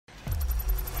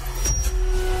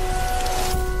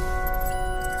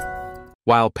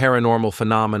While paranormal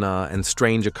phenomena and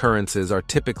strange occurrences are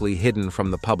typically hidden from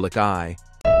the public eye,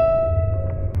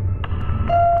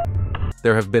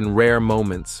 there have been rare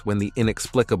moments when the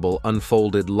inexplicable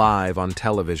unfolded live on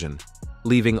television,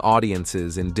 leaving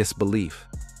audiences in disbelief.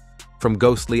 From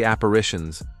ghostly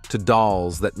apparitions to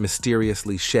dolls that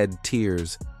mysteriously shed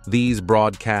tears, these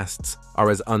broadcasts are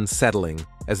as unsettling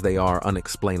as they are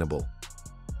unexplainable.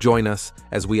 Join us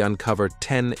as we uncover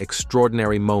 10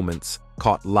 extraordinary moments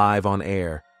caught live on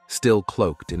air, still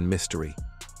cloaked in mystery.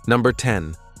 Number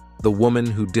 10. The Woman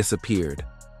Who Disappeared.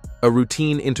 A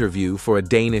routine interview for a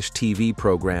Danish TV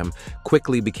program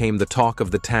quickly became the talk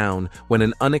of the town when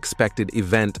an unexpected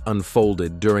event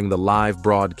unfolded during the live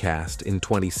broadcast in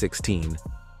 2016.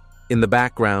 In the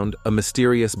background, a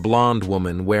mysterious blonde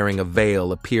woman wearing a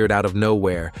veil appeared out of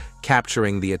nowhere,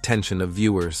 capturing the attention of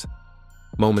viewers.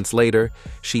 Moments later,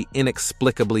 she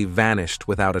inexplicably vanished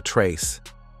without a trace.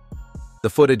 The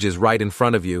footage is right in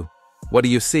front of you. What do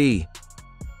you see?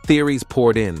 Theories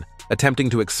poured in,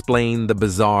 attempting to explain the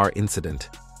bizarre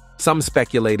incident. Some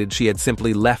speculated she had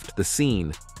simply left the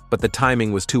scene, but the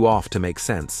timing was too off to make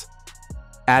sense.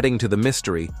 Adding to the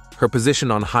mystery, her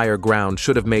position on higher ground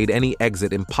should have made any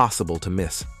exit impossible to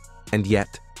miss. And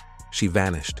yet, she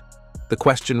vanished. The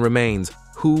question remains,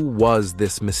 who was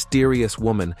this mysterious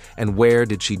woman and where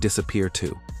did she disappear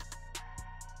to?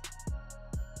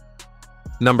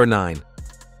 Number 9.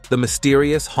 The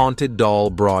Mysterious Haunted Doll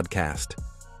Broadcast.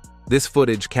 This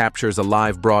footage captures a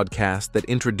live broadcast that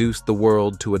introduced the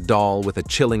world to a doll with a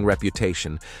chilling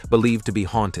reputation, believed to be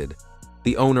haunted.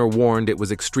 The owner warned it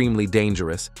was extremely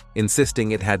dangerous,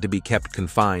 insisting it had to be kept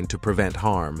confined to prevent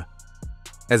harm.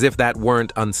 As if that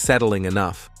weren't unsettling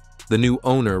enough, the new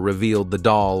owner revealed the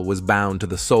doll was bound to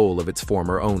the soul of its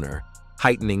former owner,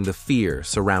 heightening the fear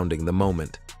surrounding the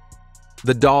moment.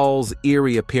 The doll's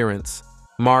eerie appearance,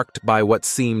 marked by what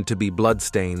seemed to be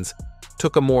bloodstains,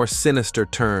 took a more sinister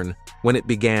turn when it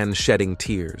began shedding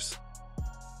tears.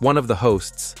 One of the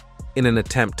hosts, in an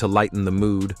attempt to lighten the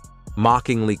mood,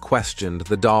 mockingly questioned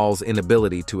the doll's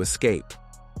inability to escape.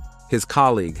 His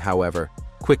colleague, however,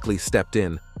 quickly stepped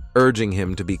in, urging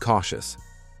him to be cautious.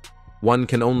 One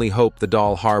can only hope the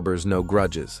doll harbors no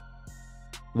grudges.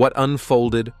 What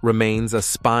unfolded remains a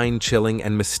spine-chilling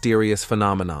and mysterious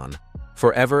phenomenon,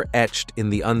 forever etched in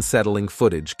the unsettling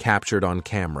footage captured on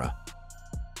camera.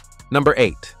 Number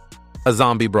 8. A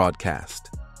Zombie Broadcast.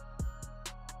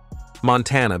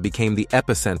 Montana became the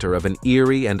epicenter of an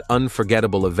eerie and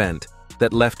unforgettable event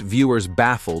that left viewers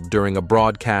baffled during a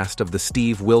broadcast of The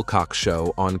Steve Wilcox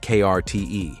Show on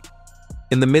KRTE.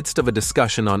 In the midst of a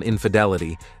discussion on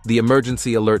infidelity, the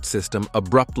emergency alert system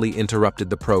abruptly interrupted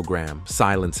the program,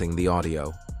 silencing the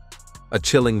audio. A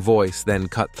chilling voice then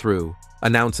cut through,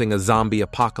 announcing a zombie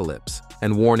apocalypse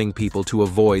and warning people to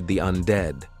avoid the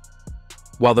undead.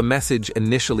 While the message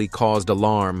initially caused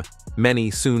alarm,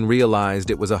 many soon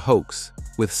realized it was a hoax,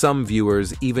 with some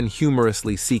viewers even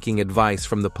humorously seeking advice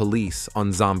from the police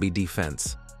on zombie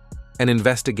defense. An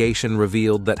investigation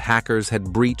revealed that hackers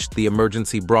had breached the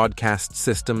emergency broadcast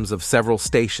systems of several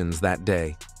stations that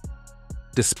day.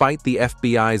 Despite the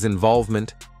FBI's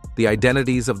involvement, the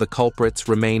identities of the culprits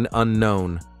remain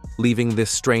unknown, leaving this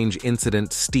strange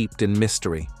incident steeped in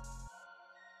mystery.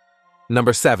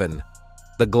 Number 7.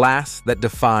 The Glass That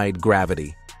Defied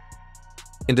Gravity.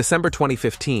 In December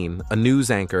 2015, a news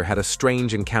anchor had a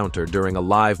strange encounter during a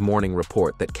live morning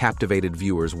report that captivated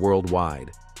viewers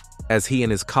worldwide. As he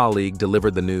and his colleague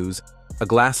delivered the news, a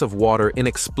glass of water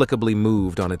inexplicably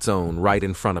moved on its own right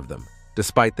in front of them,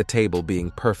 despite the table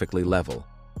being perfectly level.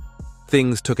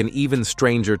 Things took an even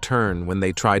stranger turn when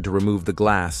they tried to remove the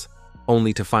glass,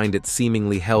 only to find it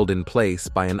seemingly held in place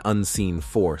by an unseen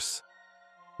force.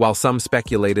 While some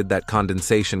speculated that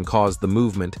condensation caused the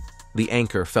movement, the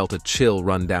anchor felt a chill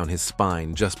run down his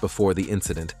spine just before the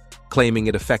incident, claiming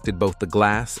it affected both the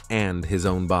glass and his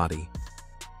own body.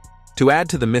 To add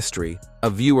to the mystery, a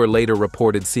viewer later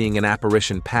reported seeing an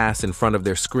apparition pass in front of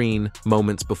their screen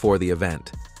moments before the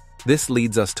event. This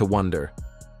leads us to wonder,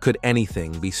 could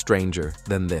anything be stranger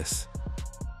than this?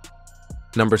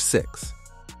 Number 6.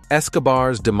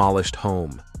 Escobar's demolished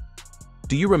home.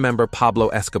 Do you remember Pablo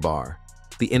Escobar,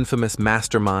 the infamous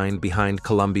mastermind behind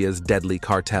Colombia's deadly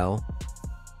cartel?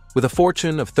 With a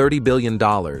fortune of $30 billion,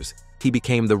 he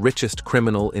became the richest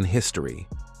criminal in history.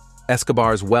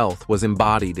 Escobar's wealth was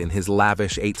embodied in his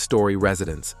lavish 8-story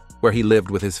residence, where he lived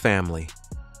with his family.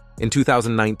 In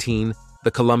 2019,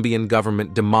 the Colombian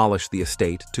government demolished the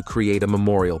estate to create a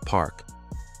memorial park.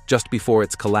 Just before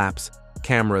its collapse,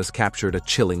 cameras captured a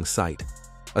chilling sight: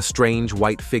 a strange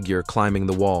white figure climbing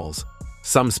the walls.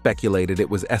 Some speculated it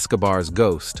was Escobar's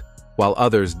ghost, while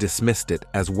others dismissed it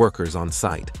as workers on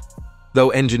site.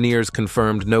 Though engineers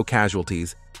confirmed no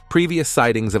casualties, previous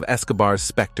sightings of Escobar's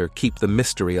specter keep the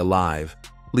mystery alive,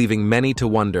 leaving many to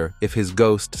wonder if his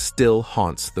ghost still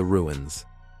haunts the ruins.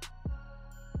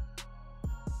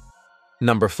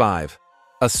 Number 5.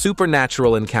 A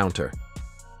supernatural encounter.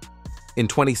 In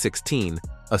 2016,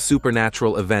 a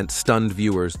supernatural event stunned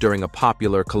viewers during a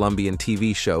popular Colombian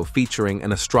TV show featuring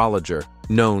an astrologer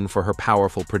known for her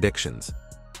powerful predictions.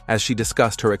 As she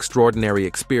discussed her extraordinary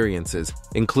experiences,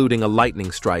 including a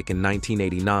lightning strike in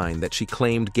 1989 that she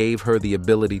claimed gave her the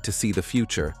ability to see the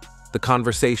future, the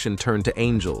conversation turned to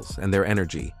angels and their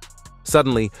energy.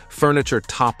 Suddenly, furniture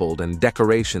toppled and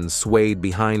decorations swayed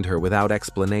behind her without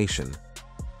explanation.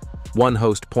 One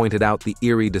host pointed out the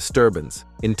eerie disturbance,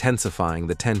 intensifying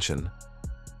the tension.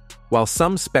 While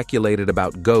some speculated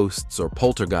about ghosts or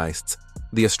poltergeists,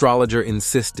 the astrologer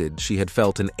insisted she had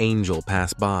felt an angel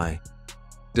pass by.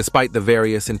 Despite the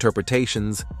various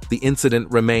interpretations, the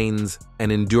incident remains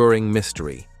an enduring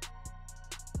mystery.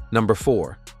 Number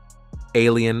 4.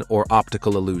 Alien or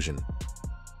optical illusion.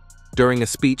 During a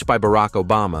speech by Barack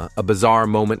Obama, a bizarre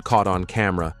moment caught on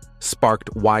camera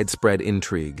sparked widespread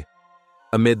intrigue.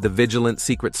 Amid the vigilant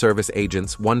Secret Service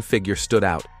agents, one figure stood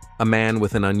out, a man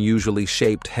with an unusually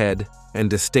shaped head and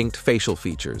distinct facial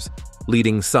features,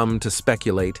 leading some to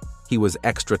speculate he was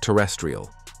extraterrestrial.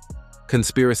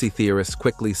 Conspiracy theorists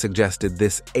quickly suggested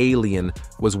this alien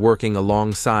was working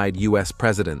alongside U.S.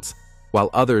 presidents, while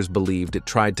others believed it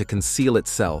tried to conceal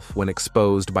itself when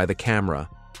exposed by the camera,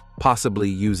 possibly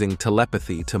using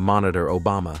telepathy to monitor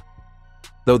Obama.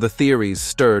 Though the theories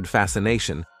stirred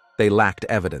fascination, they lacked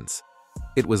evidence.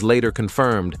 It was later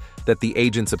confirmed that the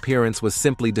agent's appearance was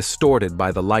simply distorted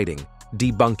by the lighting,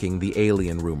 debunking the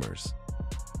alien rumors.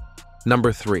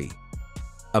 Number 3.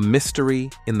 A mystery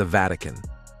in the Vatican.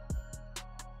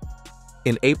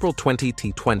 In April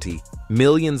 2020,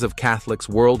 millions of Catholics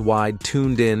worldwide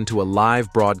tuned in to a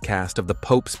live broadcast of the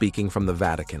Pope speaking from the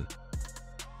Vatican.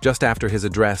 Just after his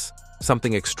address,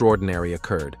 something extraordinary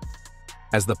occurred.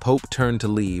 As the Pope turned to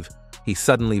leave, he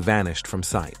suddenly vanished from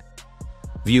sight.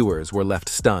 Viewers were left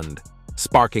stunned,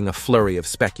 sparking a flurry of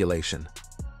speculation.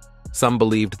 Some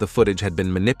believed the footage had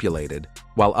been manipulated,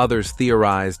 while others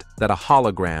theorized that a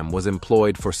hologram was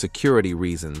employed for security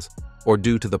reasons or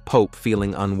due to the Pope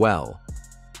feeling unwell.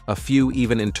 A few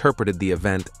even interpreted the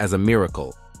event as a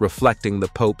miracle, reflecting the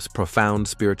Pope's profound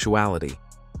spirituality.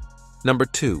 Number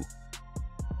 2.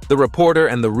 The reporter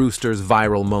and the rooster's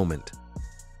viral moment.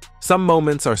 Some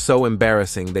moments are so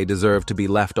embarrassing they deserve to be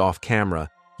left off camera,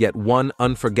 yet one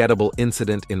unforgettable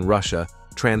incident in Russia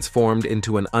transformed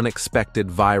into an unexpected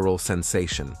viral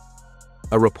sensation.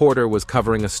 A reporter was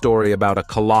covering a story about a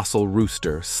colossal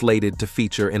rooster slated to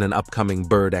feature in an upcoming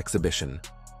bird exhibition.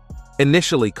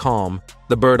 Initially calm,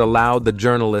 the bird allowed the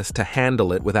journalist to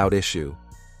handle it without issue.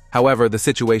 However, the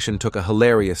situation took a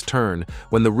hilarious turn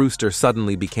when the rooster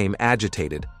suddenly became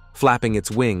agitated, flapping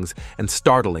its wings and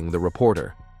startling the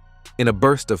reporter. In a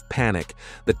burst of panic,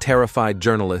 the terrified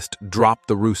journalist dropped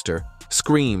the rooster,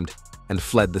 screamed, and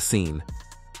fled the scene.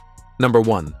 Number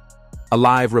 1. A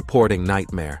live reporting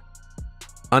nightmare.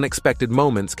 Unexpected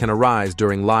moments can arise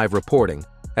during live reporting,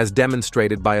 as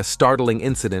demonstrated by a startling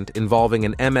incident involving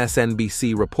an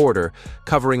MSNBC reporter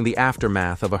covering the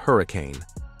aftermath of a hurricane.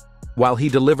 While he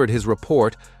delivered his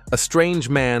report, a strange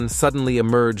man suddenly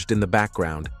emerged in the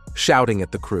background, shouting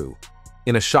at the crew.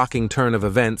 In a shocking turn of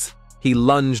events, he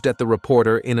lunged at the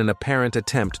reporter in an apparent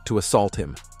attempt to assault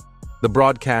him. The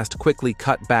broadcast quickly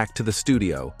cut back to the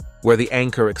studio, where the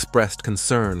anchor expressed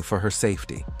concern for her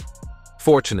safety.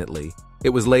 Fortunately, it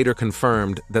was later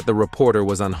confirmed that the reporter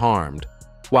was unharmed,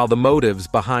 while the motives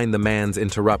behind the man's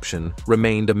interruption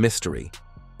remained a mystery.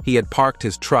 He had parked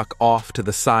his truck off to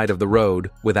the side of the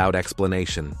road without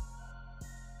explanation.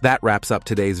 That wraps up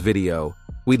today's video.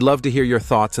 We'd love to hear your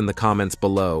thoughts in the comments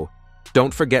below.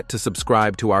 Don't forget to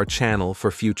subscribe to our channel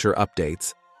for future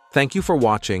updates. Thank you for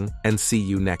watching, and see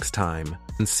you next time.